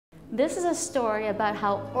This is a story about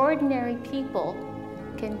how ordinary people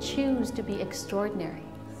can choose to be extraordinary.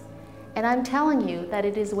 And I'm telling you that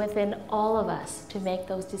it is within all of us to make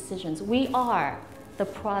those decisions. We are the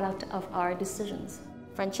product of our decisions.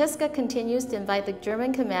 Francesca continues to invite the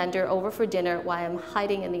German commander over for dinner while I'm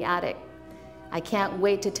hiding in the attic. I can't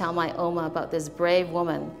wait to tell my Oma about this brave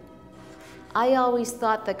woman. I always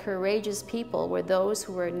thought that courageous people were those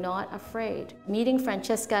who were not afraid. Meeting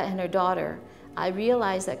Francesca and her daughter, I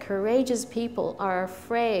realized that courageous people are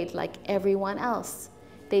afraid like everyone else.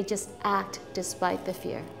 They just act despite the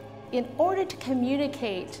fear. In order to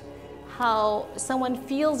communicate how someone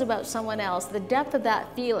feels about someone else, the depth of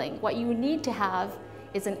that feeling, what you need to have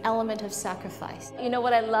is an element of sacrifice. You know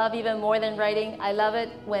what I love even more than writing? I love it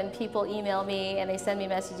when people email me and they send me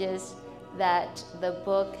messages that the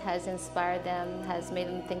book has inspired them, has made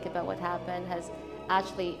them think about what happened, has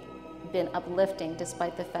actually been uplifting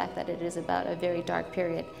despite the fact that it is about a very dark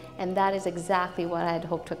period. And that is exactly what I had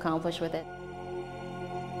hoped to accomplish with it.